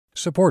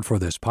Support for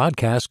this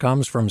podcast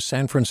comes from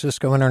San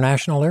Francisco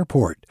International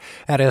Airport.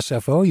 At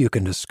SFO, you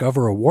can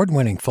discover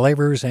award-winning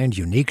flavors and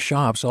unique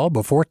shops all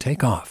before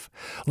takeoff.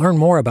 Learn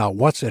more about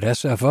what's at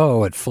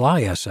SFO at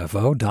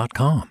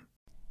flysfo.com.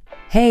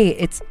 Hey,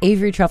 it's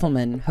Avery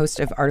Trufelman,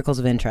 host of Articles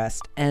of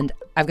Interest, and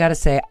I've got to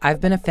say,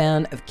 I've been a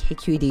fan of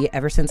KQED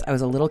ever since I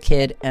was a little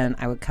kid, and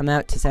I would come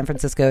out to San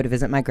Francisco to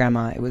visit my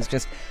grandma. It was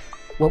just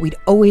what we'd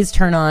always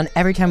turn on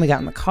every time we got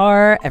in the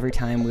car, every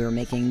time we were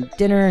making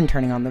dinner and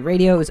turning on the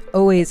radio. It was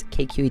always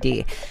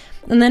KQED.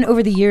 And then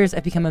over the years,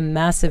 I've become a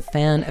massive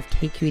fan of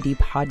KQED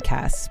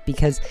podcasts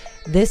because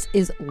this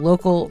is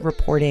local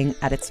reporting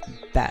at its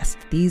best.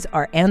 These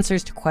are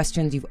answers to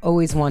questions you've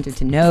always wanted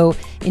to know,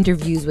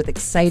 interviews with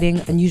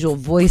exciting, unusual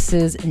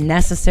voices,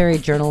 necessary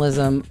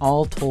journalism,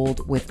 all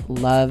told with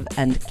love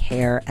and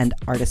care and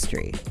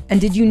artistry. And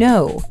did you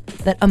know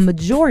that a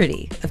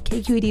majority of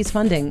KQED's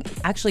funding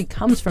actually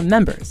comes from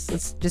members?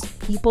 It's just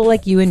people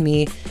like you and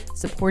me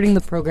supporting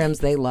the programs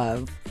they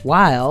love,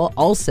 while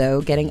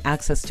also getting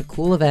access to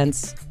cool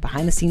events,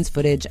 behind-the-scenes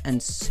footage, and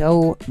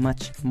so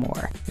much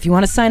more. If you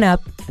want to sign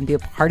up and be a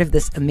part of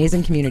this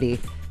amazing community,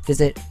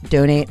 visit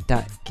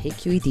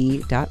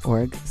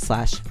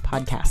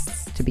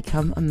donate.kqed.org/podcasts to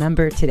become a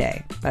member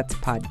today. That's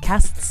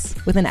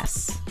podcasts with an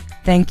S.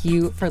 Thank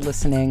you for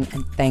listening,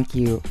 and thank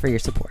you for your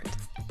support.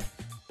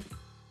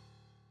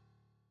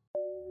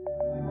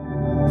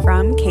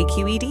 From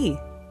KQED.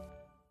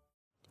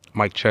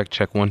 Mic check,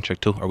 check one,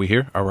 check two. Are we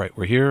here? All right,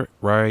 we're here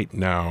right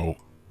now-ish.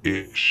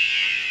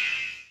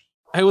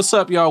 Hey, what's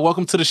up, y'all?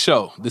 Welcome to the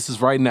show. This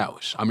is Right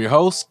Now-ish. I'm your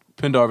host,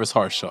 Pendarvis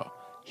Harshaw,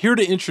 here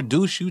to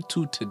introduce you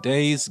to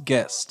today's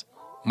guest,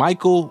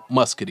 Michael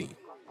Muscadine.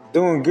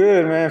 Doing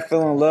good, man.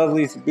 Feeling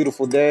lovely. It's a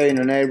beautiful day in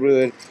the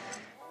neighborhood.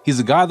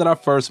 He's a guy that I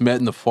first met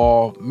in the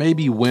fall,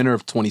 maybe winter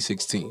of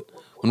 2016,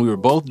 when we were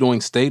both doing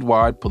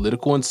statewide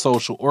political and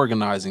social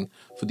organizing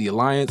for the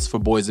Alliance for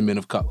Boys and Men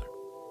of Color.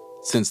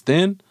 Since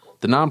then,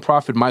 the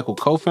nonprofit Michael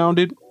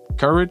co-founded,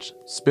 Courage,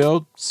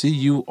 spelled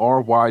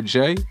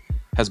C-U-R-Y-J,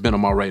 has been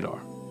on my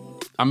radar.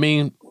 I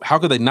mean, how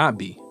could they not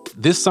be?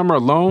 This summer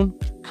alone,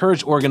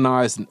 Courage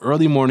organized an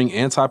early morning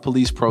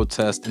anti-police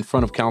protest in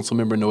front of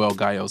Councilmember Noel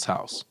Gallo's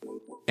house.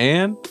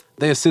 And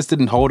they assisted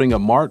in holding a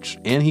march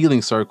and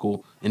healing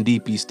circle in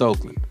Deep East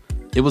Oakland.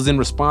 It was in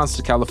response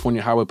to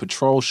California Highway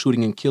Patrol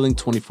shooting and killing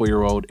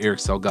 24-year-old Eric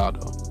Salgado.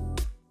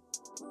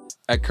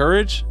 At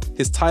Courage,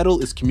 his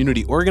title is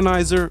Community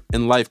Organizer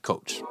and Life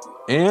Coach.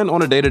 And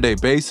on a day-to-day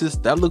basis,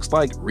 that looks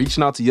like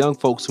reaching out to young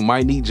folks who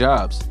might need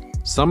jobs.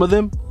 Some of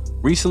them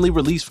recently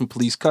released from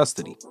police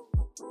custody.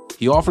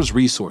 He offers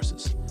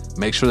resources,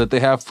 make sure that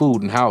they have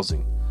food and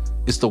housing.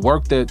 It's the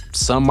work that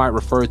some might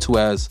refer to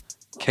as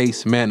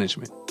case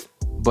management.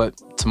 But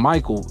to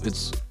Michael,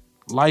 it's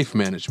life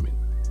management.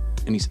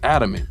 And he's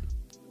adamant.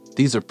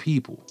 These are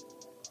people,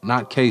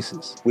 not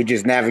cases. We're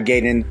just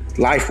navigating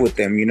life with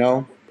them, you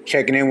know?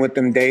 Checking in with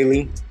them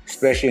daily,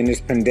 especially in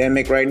this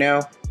pandemic right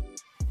now.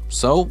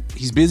 So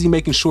he's busy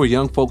making sure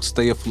young folks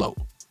stay afloat,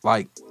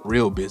 like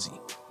real busy.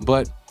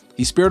 But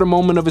he spared a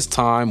moment of his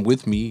time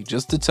with me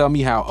just to tell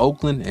me how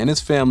Oakland and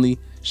his family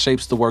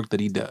shapes the work that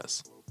he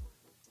does.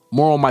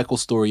 More on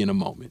Michael's story in a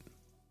moment.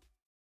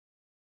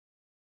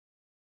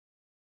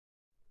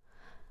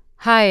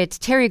 Hi, it's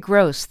Terry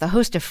Gross, the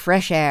host of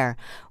Fresh Air.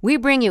 We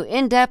bring you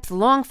in-depth,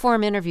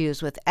 long-form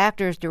interviews with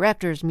actors,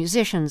 directors,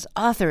 musicians,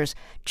 authors,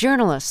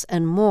 journalists,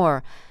 and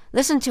more.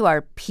 Listen to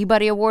our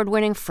Peabody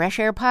Award-winning Fresh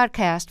Air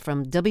podcast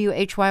from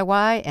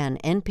WHYY and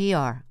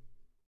NPR.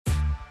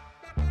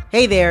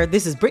 Hey there,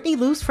 this is Brittany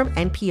Luce from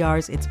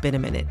NPR's It's Been a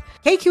Minute.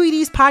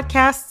 KQED's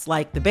podcasts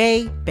like The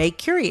Bay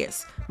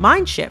Curious,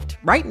 Mind Shift,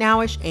 Right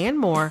Now-ish, and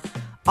more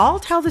all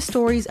tell the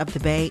stories of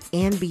the Bay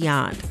and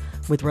beyond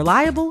with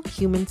reliable,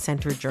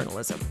 human-centered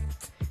journalism.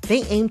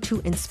 They aim to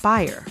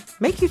inspire,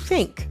 make you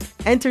think,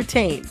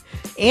 entertain,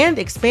 and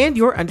expand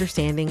your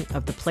understanding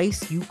of the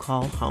place you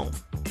call home.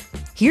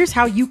 Here's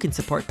how you can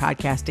support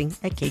podcasting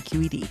at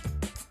KQED.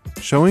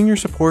 Showing your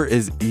support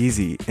is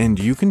easy, and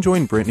you can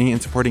join Brittany in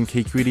supporting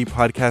KQED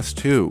Podcast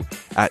too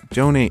at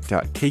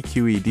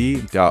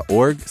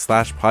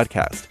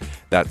donate.kqed.org/podcast.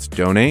 That's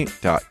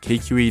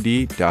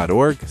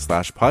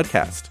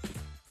donate.kqed.org/podcast.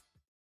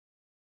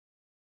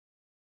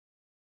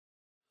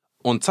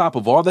 On top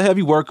of all the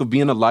heavy work of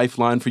being a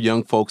lifeline for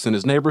young folks in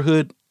his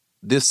neighborhood,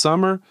 this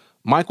summer,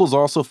 Michael's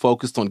also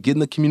focused on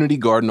getting the community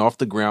garden off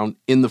the ground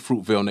in the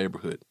Fruitvale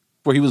neighborhood,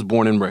 where he was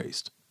born and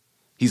raised.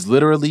 He's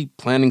literally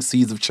planting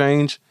seeds of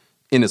change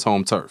in his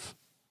home turf.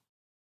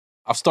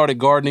 I've started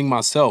gardening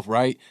myself,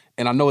 right?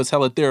 And I know it's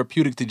hella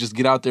therapeutic to just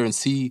get out there and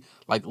see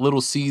like little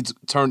seeds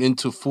turn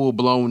into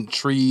full-blown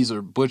trees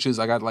or bushes.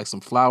 I got like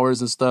some flowers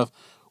and stuff.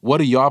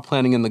 What are y'all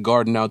planting in the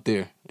garden out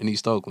there in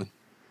East Oakland?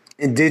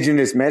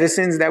 Indigenous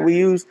medicines that we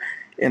use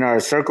in our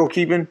circle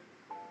keeping,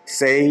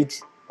 sage,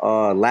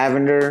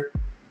 lavender.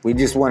 We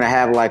just want to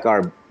have like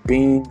our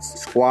beans,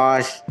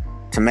 squash,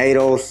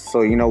 tomatoes,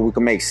 so, you know, we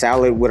can make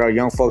salad with our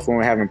young folks when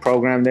we're having a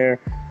program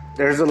there.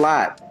 There's a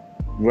lot.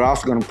 We're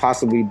also going to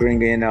possibly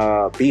bring in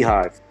a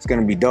beehive. It's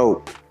going to be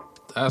dope.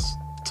 That's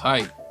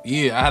tight.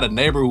 Yeah, I had a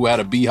neighbor who had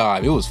a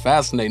beehive. It was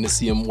fascinating to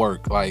see him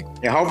work.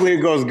 Yeah, hopefully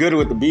it goes good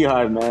with the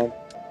beehive, man.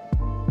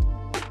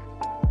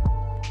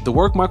 The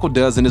work Michael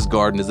does in his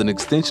garden is an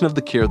extension of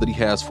the care that he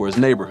has for his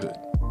neighborhood.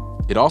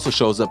 It also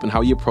shows up in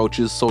how he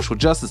approaches social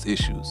justice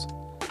issues.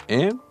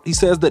 And he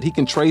says that he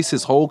can trace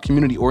his whole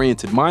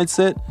community-oriented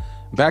mindset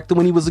back to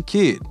when he was a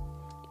kid,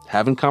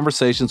 having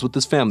conversations with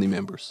his family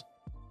members.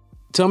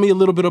 Tell me a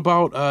little bit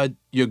about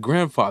your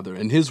grandfather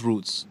and his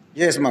roots.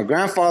 Yes, my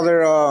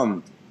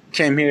grandfather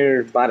came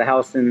here, bought a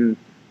house in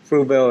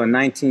Fruitvale in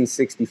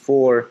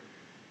 1964,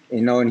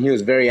 and he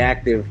was very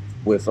active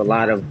with a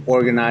lot of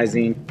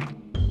organizing,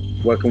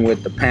 working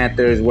with the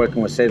Panthers,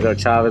 working with Cesar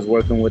Chavez,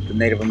 working with the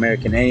Native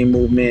American AIM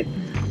movement,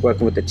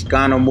 working with the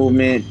Chicano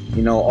movement,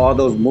 all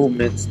those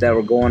movements that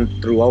were going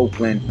through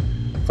Oakland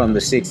from the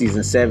 60s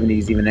and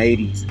 70s, even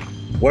 80s.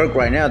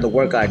 The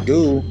work I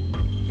do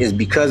is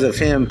because of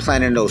him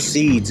planting those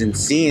seeds and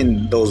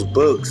seeing those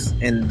books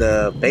in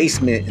the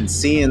basement and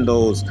seeing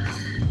those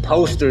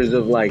posters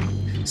of like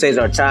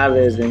Cesar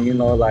Chavez and,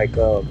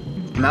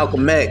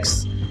 Malcolm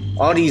X,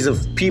 all these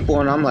of people.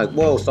 And I'm like,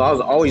 whoa. So I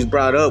was always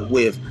brought up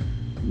with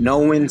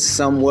knowing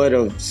somewhat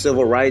of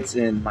civil rights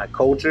in my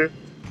culture,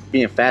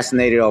 being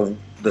fascinated of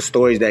the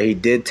stories that he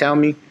did tell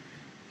me.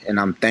 And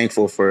I'm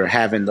thankful for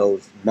having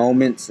those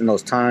moments and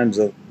those times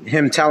of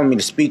him telling me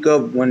to speak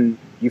up when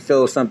you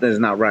feel something is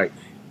not right.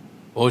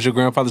 What was your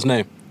grandfather's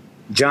name?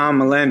 John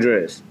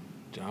Melendres.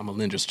 John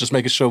Melendres. Just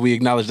making sure we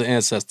acknowledge the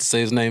ancestors,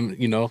 say his name,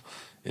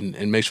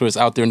 and make sure it's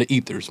out there in the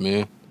ethers,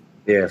 man.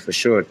 Yeah, for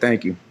sure.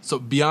 Thank you. So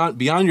beyond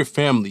your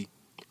family,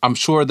 I'm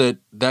sure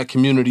that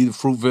community, the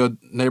Fruitvale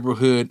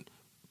neighborhood,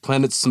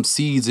 planted some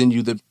seeds in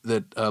you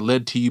that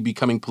led to you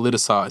becoming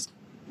politicized.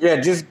 Yeah,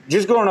 just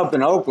growing up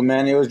in Oakland,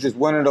 man, it was just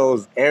one of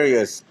those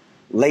areas,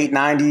 late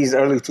 90s,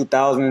 early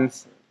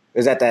 2000s. It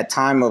was at that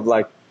time of,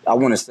 I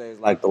want to say,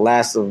 the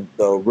last of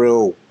the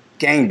real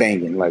gang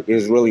banging. It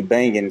was really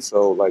banging.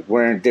 So,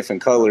 wearing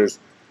different colors,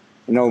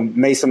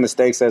 made some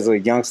mistakes as a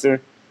youngster,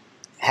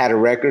 had a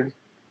record,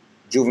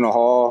 juvenile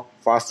hall,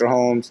 foster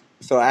homes.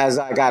 So as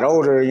I got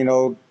older,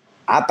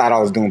 I thought I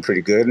was doing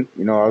pretty good.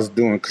 I was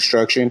doing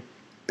construction,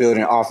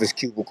 building office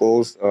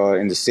cubicles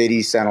in the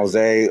city, San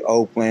Jose,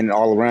 Oakland,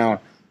 all around.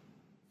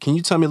 Can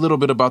you tell me a little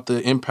bit about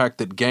the impact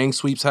that gang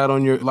sweeps had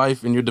on your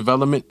life and your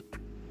development?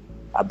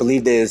 I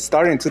believe that it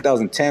started in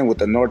 2010 with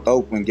the North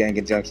Oakland gang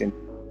injunction.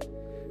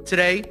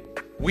 Today,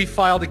 we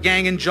filed a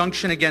gang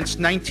injunction against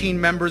 19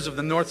 members of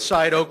the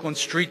Northside Oakland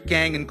Street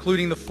Gang,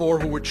 including the 4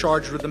 who were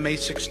charged with the May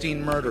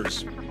 16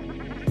 murders.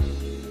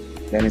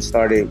 Then it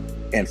started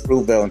in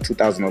Fruitvale in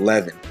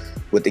 2011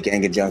 with the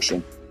gang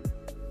injunction.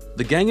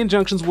 The gang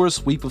injunctions were a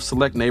sweep of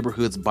select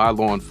neighborhoods by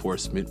law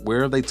enforcement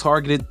where they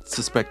targeted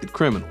suspected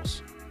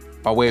criminals.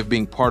 By way of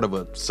being part of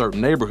a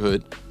certain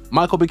neighborhood,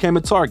 Michael became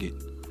a target.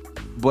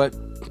 But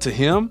to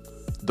him,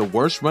 the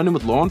worst run-in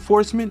with law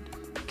enforcement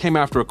came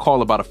after a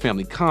call about a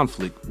family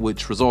conflict,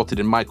 which resulted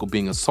in Michael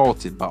being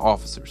assaulted by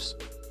officers.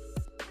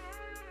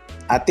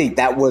 I think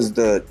that was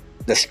the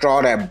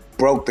straw that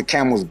broke the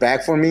camel's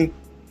back for me,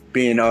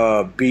 being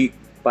beat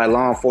by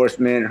law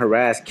enforcement,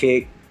 harassed,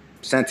 kicked,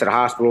 sent to the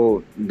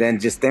hospital,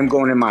 then just them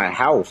going in my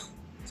house,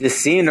 just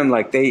seeing them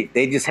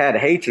they just had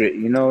hatred,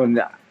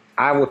 and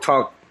I would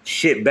talk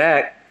shit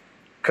back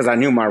because I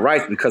knew my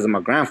rights because of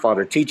my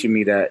grandfather teaching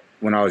me that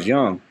when I was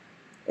young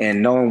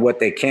and knowing what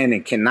they can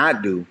and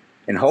cannot do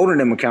and holding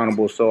them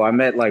accountable. So I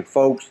met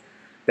folks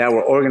that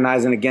were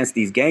organizing against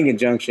these gang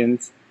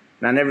injunctions,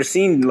 and I never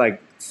seen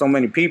so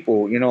many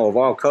people, of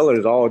all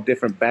colors, all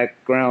different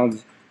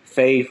backgrounds,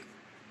 faith,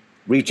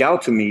 reach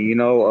out to me,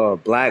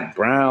 black,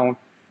 brown,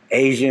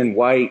 Asian,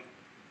 white,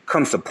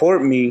 come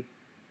support me.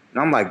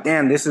 And I'm like,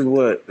 damn, this is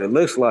what it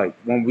looks like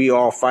when we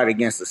all fight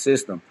against the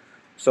system.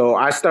 So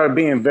I started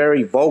being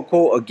very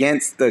vocal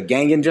against the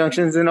gang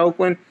injunctions in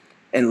Oakland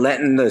and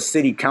letting the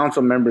city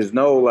council members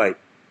know,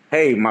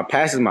 hey, my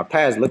past is my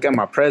past. Look at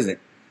my present.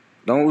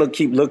 Don't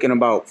keep looking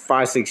about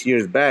 5-6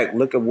 years back.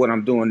 Look at what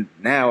I'm doing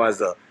now as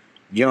a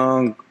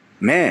young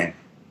man.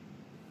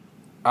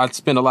 I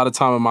spent a lot of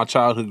time in my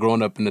childhood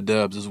growing up in the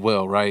Dubs as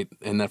well, right,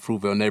 in that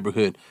Fruitvale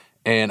neighborhood.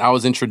 And I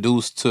was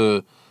introduced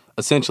to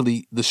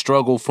essentially the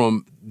struggle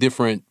from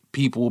different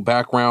people,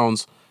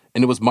 backgrounds,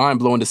 and it was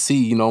mind-blowing to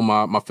see,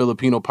 my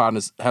Filipino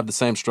partners have the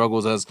same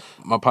struggles as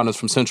my partners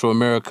from Central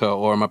America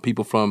or my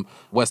people from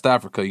West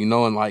Africa,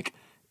 and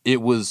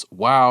it was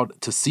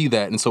wild to see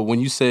that. And so when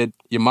you said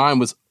your mind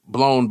was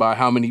blown by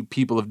how many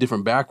people of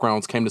different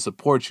backgrounds came to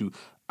support you,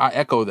 I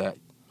echo that.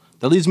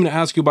 That leads me to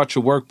ask you about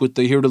your work with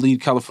the Here to Lead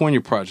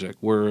California project,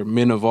 where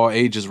men of all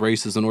ages,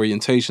 races, and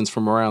orientations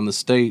from around the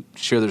state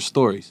share their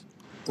stories.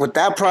 With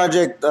that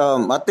project,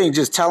 I think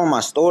just telling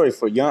my story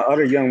for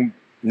other young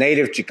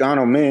Native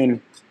Chicano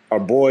men or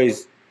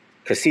boys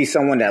could see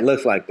someone that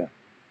looks like them,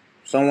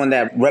 someone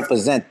that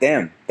represent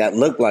them, that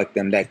look like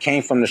them, that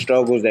came from the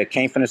struggles, that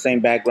came from the same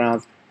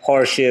backgrounds,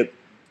 hardship.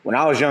 When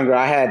I was younger,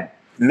 I had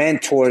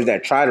mentors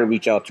that tried to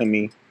reach out to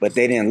me, but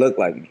they didn't look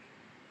like me.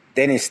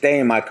 They didn't stay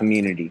in my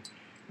community.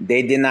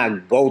 They did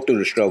not go through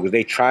the struggles.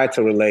 They tried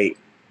to relate.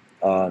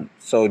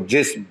 So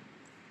just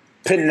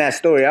putting that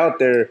story out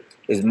there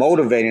is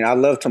motivating. I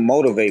love to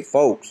motivate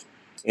folks.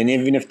 And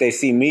even if they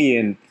see me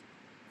in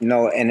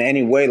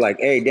any way, like,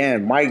 hey,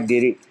 damn, Mike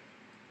did it,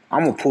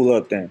 I'm going to pull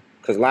up then.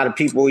 Because a lot of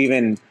people,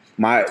 even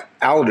my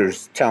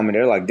elders, tell me,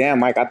 they're like, damn,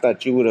 Mike, I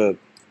thought you would have,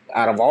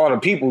 out of all the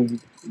people,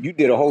 you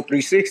did a whole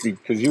 360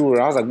 because I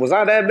was like, was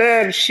I that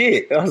bad?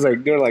 Shit. I was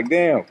like, they're like,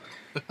 damn.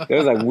 They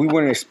was like, we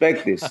wouldn't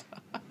expect this.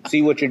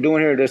 See what you're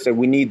doing here? They said,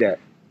 we need that.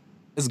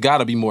 It's got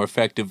to be more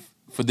effective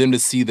for them to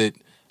see that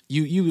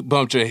you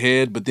bumped your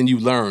head, but then you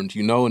learned,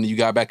 and you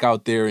got back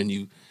out there and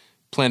you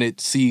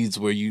planted seeds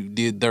where you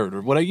did dirt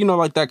or whatever,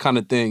 like that kind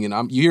of thing.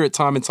 And you hear it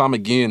time and time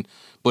again,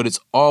 but it's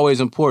always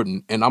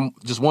important. And I'm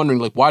just wondering,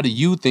 like, why do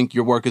you think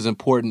your work is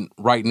important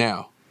right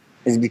now?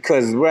 It's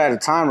because we're at a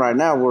time right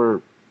now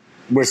where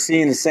we're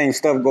seeing the same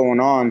stuff going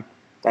on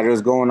that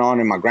was going on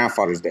in my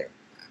grandfather's day.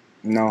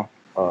 The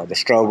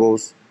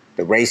struggles,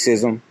 the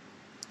racism,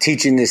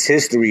 teaching this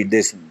history,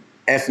 this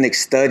ethnic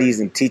studies,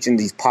 and teaching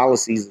these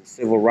policies of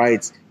civil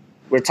rights.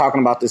 We're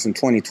talking about this in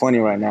 2020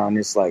 right now, and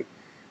it's like,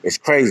 it's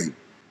crazy.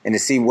 And to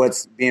see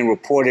what's being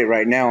reported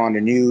right now on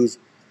the news,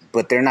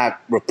 but they're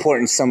not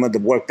reporting some of the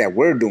work that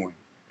we're doing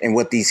and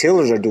what these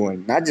healers are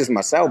doing, not just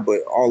myself,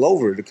 but all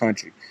over the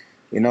country.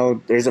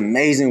 There's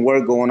amazing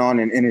work going on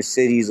in inner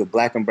cities of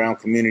Black and brown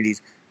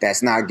communities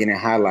that's not getting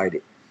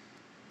highlighted.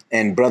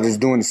 And brothers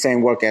doing the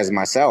same work as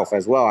myself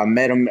as well. I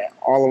met them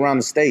all around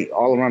the state,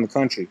 all around the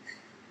country.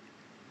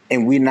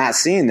 And we're not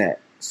seeing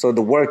that. So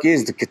the work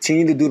is to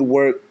continue to do the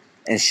work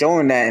and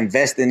showing that,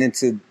 investing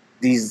into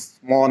these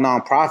small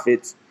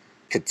nonprofits,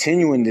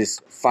 continuing this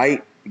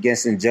fight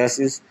against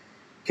injustice,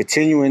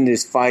 continuing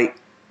this fight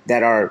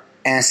that our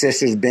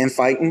ancestors been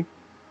fighting,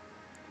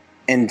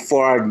 and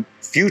for our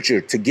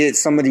future to get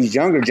some of these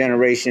younger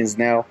generations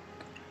now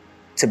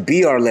to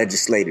be our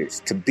legislators,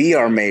 to be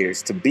our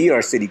mayors, to be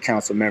our city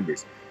council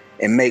members,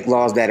 and make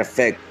laws that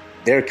affect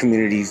their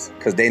communities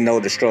because they know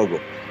the struggle.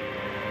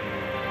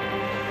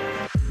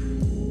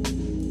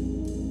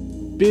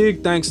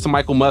 Big thanks to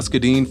Michael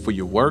Muscadine for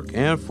your work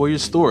and for your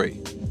story.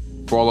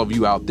 For all of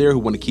you out there who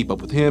want to keep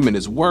up with him and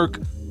his work,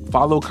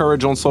 follow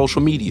Courage on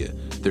social media.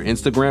 Their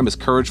Instagram is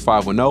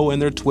Courage510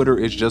 and their Twitter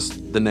is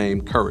just the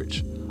name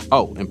Courage.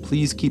 Oh, and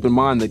please keep in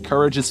mind that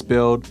Courage is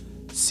spelled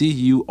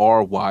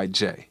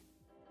Curyj.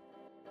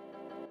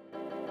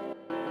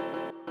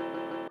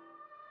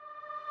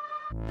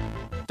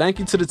 Thank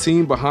you to the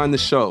team behind the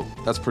show.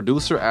 That's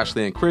producer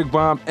Ashley Ann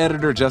Krigbaum,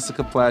 editor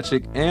Jessica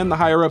Platchik, and the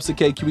higher-ups at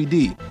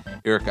KQED,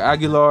 Erica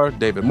Aguilar,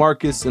 David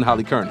Marcus, and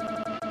Holly Kernan.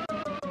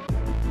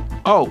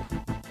 Oh,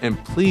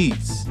 and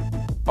please,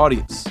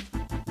 audience,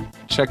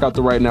 check out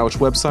the Right Nowish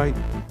website.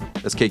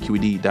 That's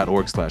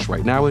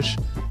kqed.org/rightnowish.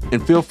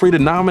 And feel free to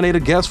nominate a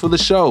guest for the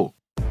show.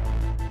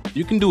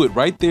 You can do it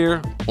right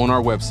there on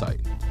our website.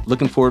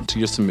 Looking forward to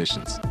your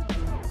submissions.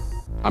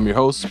 I'm your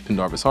host,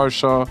 Pendarvis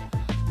Harshaw.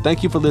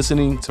 Thank you for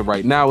listening to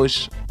Right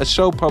Nowish, a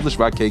show published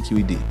by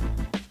KQED.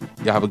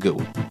 Y'all have a good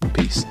one.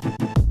 Peace.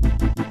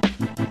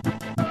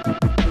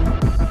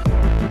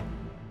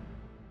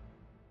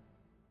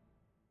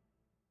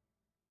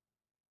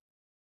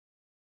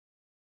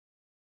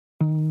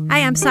 Hi,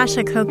 I'm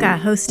Sasha Khokha,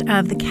 host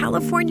of the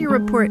California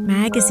Report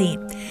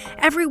magazine.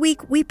 Every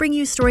week, we bring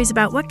you stories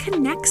about what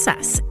connects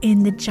us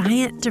in the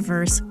giant,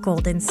 diverse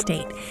Golden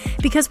State.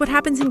 Because what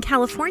happens in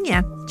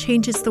California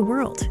changes the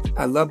world.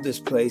 I love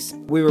this place.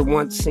 We were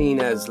once seen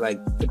as like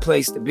the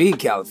place to be,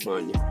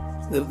 California.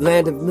 The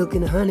land of milk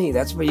and honey.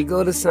 That's where you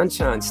go to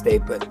Sunshine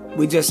State, but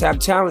we just have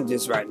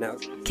challenges right now.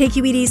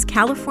 KQED's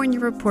California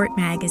Report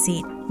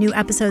magazine. New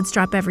episodes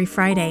drop every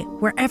Friday,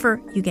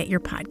 wherever you get your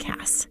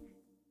podcasts.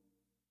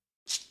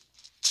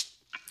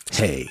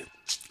 Hey,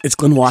 it's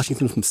Glenn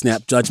Washington from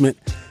Snap Judgment.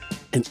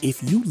 And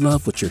if you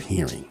love what you're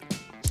hearing,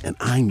 and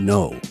I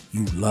know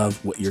you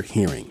love what you're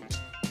hearing,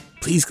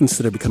 please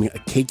consider becoming a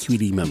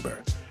KQED member.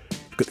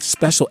 You get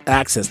special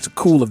access to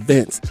cool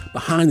events,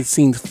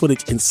 behind-the-scenes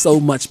footage, and so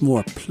much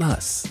more.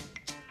 Plus,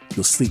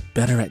 you'll sleep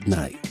better at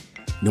night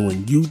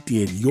knowing you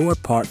did your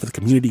part for the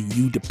community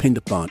you depend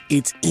upon.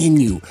 It's in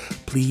you.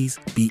 Please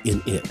be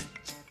in it.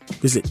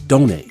 Visit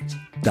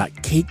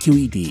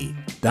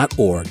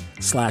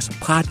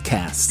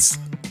donate.kqed.org/podcasts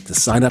to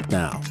sign up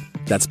now.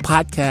 That's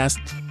podcast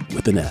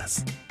with an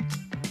S.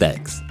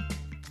 Thanks.